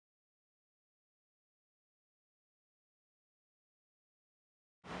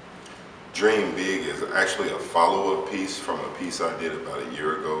Dream Big is actually a follow-up piece from a piece I did about a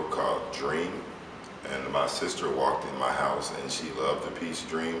year ago called Dream. And my sister walked in my house and she loved the piece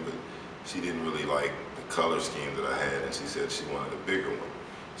Dream, but she didn't really like the color scheme that I had, and she said she wanted a bigger one.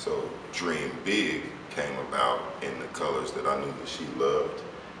 So Dream Big came about in the colors that I knew that she loved,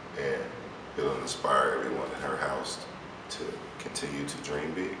 and it'll inspire everyone in her house to continue to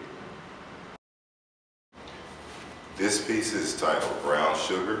dream big. This piece is titled Brown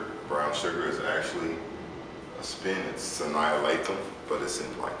Sugar. Brown Sugar is actually a spin. It's Sanaya Latham, but it's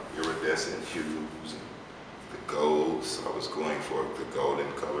in like iridescent hues and the golds. So I was going for the golden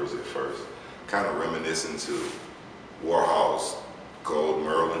colors at first, kind of reminiscent to Warhol's Gold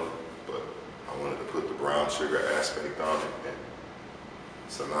Merlin, but I wanted to put the brown sugar aspect on it. And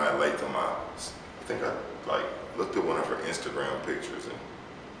Sanaya Latham, I think I looked at one of her Instagram pictures and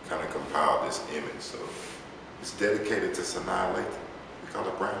kind of compiled this image. So it's dedicated to Sanaya Latham. We call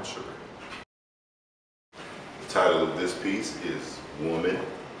it Brown Sugar. The title of this piece is Woman,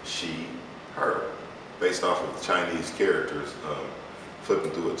 She, Her, based off of Chinese characters,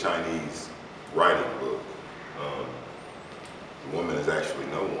 flipping through a Chinese writing book. The woman is actually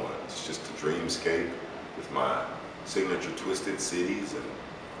no one. It's just a dreamscape with my signature twisted cities and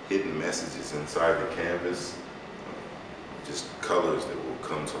hidden messages inside the canvas. Just colors that will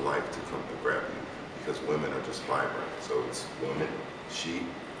come to life to come to grab you, because women are just vibrant. So it's woman, she,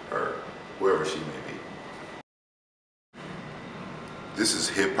 her, whoever she may be. This is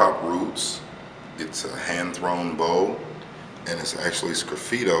hip hop roots. It's a hand-thrown bow, and it's actually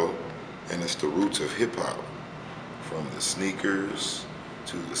sgraffito, and it's the roots of hip hop. From the sneakers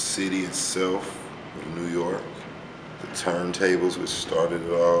to the city itself of New York, the turntables which started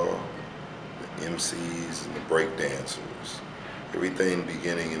it all, the MCs and the break dancers, everything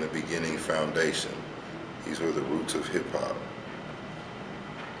beginning in a beginning foundation. These were the roots of hip hop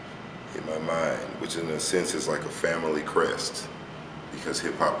in my mind, which in a sense is like a family crest, because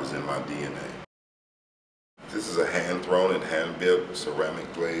hip hop is in my DNA. This is a hand-thrown and hand-built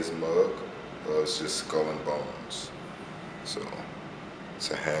ceramic glazed mug. It's just skull and bones. So it's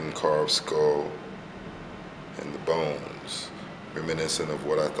a hand-carved skull and the bones, reminiscent of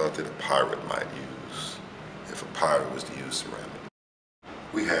what I thought that a pirate might use if a pirate was to use ceramic.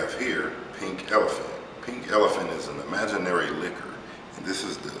 We have here Pink Elephant. Pink Elephant is an imaginary liquor, and this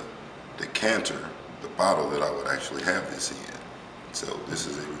is the decanter, the bottle that I would actually have this in. So this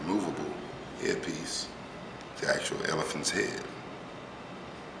is a removable headpiece, the actual elephant's head,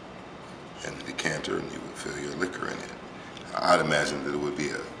 and the decanter, and you would fill your liquor in it. I'd imagine that it would be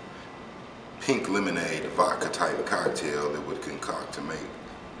a pink lemonade, vodka type cocktail that would concoct to make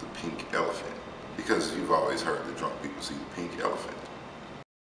the pink elephant, because you've always heard the drunk people see the pink elephant.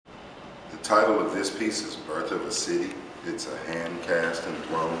 The title of this piece is Birth of a City. It's a hand cast and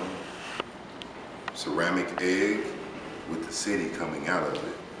thrown ceramic egg with the city coming out of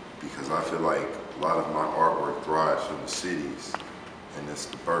it, because I feel like a lot of my artwork thrives from the cities, and it's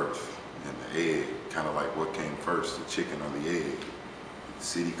the birth and the egg, kind of like what came first, the chicken or the egg. Did the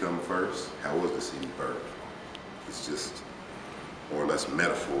city come first? How was the city birthed? It's just more or less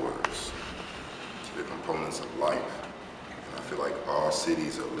metaphors to the components of life. And I feel like all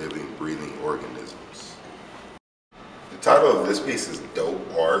cities are living, breathing organisms. The title of this piece is Dope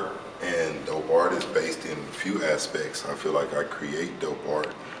Art, and dope art is based in a few aspects. I feel like I create dope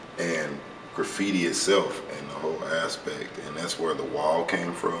art and graffiti itself and the whole aspect, and that's where the wall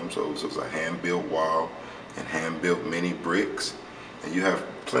came from. So this was a hand-built wall and hand-built mini bricks, and you have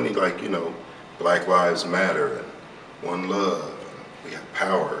plenty, like, you know, Black Lives Matter and One Love, and we have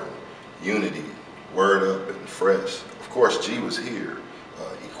power and unity, word up and fresh. Of course, G was here,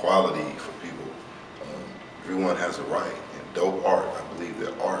 equality for people. Everyone has a right, and dope art, I believe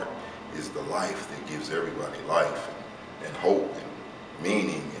that art is the life that gives everybody life and hope and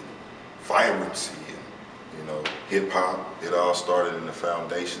meaning and vibrancy. And, you know, hip-hop, it all started in the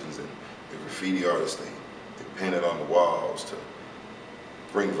foundations, and the graffiti artists, they painted on the walls to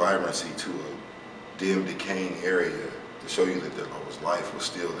bring vibrancy to a dim, decaying area, to show you that life was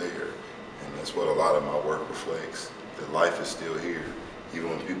still there. And that's what a lot of my work reflects, that life is still here, even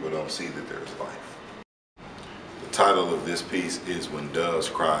when people don't see that there's life. The title of this piece is When Doves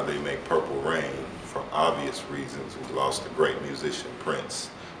Cry, They Make Purple Rain. For obvious reasons, we lost a great musician, Prince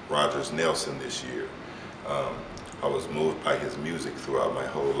Rogers Nelson, this year. I was moved by his music throughout my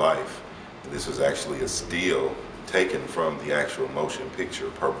whole life. And this was actually a still taken from the actual motion picture,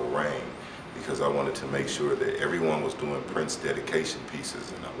 Purple Rain, because I wanted to make sure that everyone was doing Prince dedication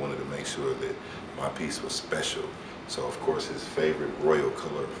pieces, and I wanted to make sure that my piece was special. So of course his favorite royal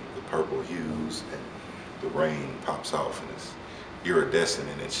color, the purple hues, and the rain pops off, and it's iridescent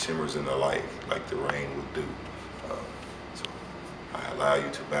and it shimmers in the light like the rain would do. So I allow you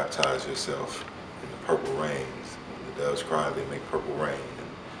to baptize yourself in the purple rains. When the doves cry, they make purple rain.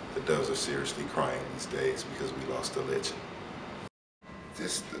 And the doves are seriously crying these days because we lost a legend.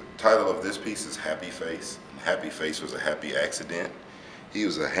 The title of this piece is Happy Face. And Happy Face was a happy accident. He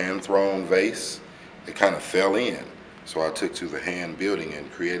was a hand-thrown vase that kind of fell in. So I took to the hand building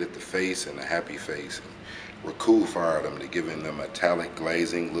and created the face and the happy face. And recool-fired them to give him the metallic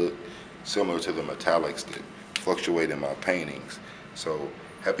glazing look, similar to the metallics that fluctuate in my paintings. So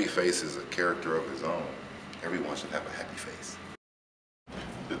Happy Face is a character of his own. Everyone should have a happy face.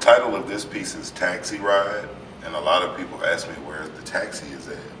 The title of this piece is Taxi Ride, and a lot of people ask me where the taxi is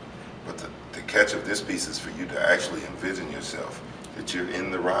at. But the catch of this piece is for you to actually envision yourself, that you're in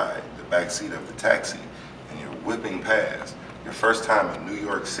the ride, the back seat of the taxi, and you're whipping past. Your first time in New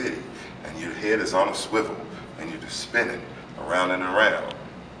York City, and your head is on a swivel, and you're just spinning around and around.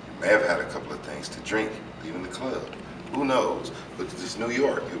 You may have had a couple of things to drink, leaving the club. Who knows? But it's New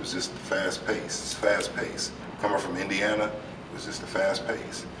York. It was just fast pace. It's fast pace. Coming from Indiana, it was just a fast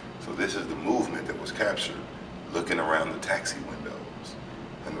pace. So this is the movement that was captured, looking around the taxi windows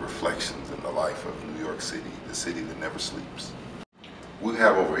and the reflections in the life of New York City, the city that never sleeps. We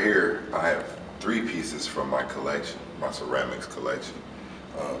have over here, I have 3 pieces from my collection, my ceramics collection.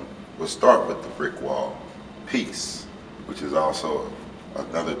 We'll start with the brick wall piece, which is also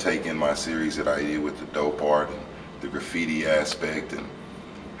another take in my series that I did with the dope art and the graffiti aspect, and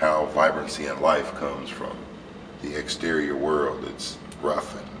how vibrancy and life comes from the exterior world that's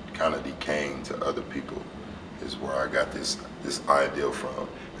rough and kind of decaying to other people, is where I got this ideal from.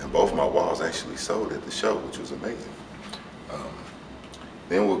 And both my walls actually sold at the show, which was amazing.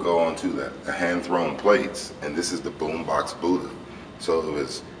 Then we'll go on to the hand-thrown plates, and this is the boombox Buddha. So it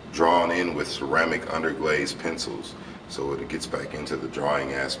was drawn in with ceramic underglazed pencils, so it gets back into the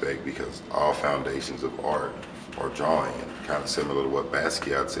drawing aspect, because all foundations of art are drawing, and kind of similar to what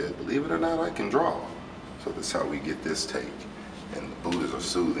Vazquez said, believe it or not, I can draw. So that's how we get this take. And the Buddhas are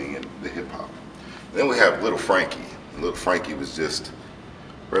soothing in the hip-hop. Then we have Little Frankie. And Little Frankie was just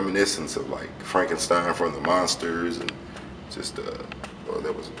reminiscence of like Frankenstein from the monsters, and just well,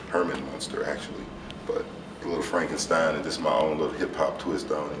 that was a Herman monster actually, but a little Frankenstein and just my own little hip hop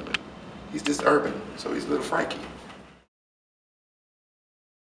twist on him. And he's just urban, so he's Little Frankie.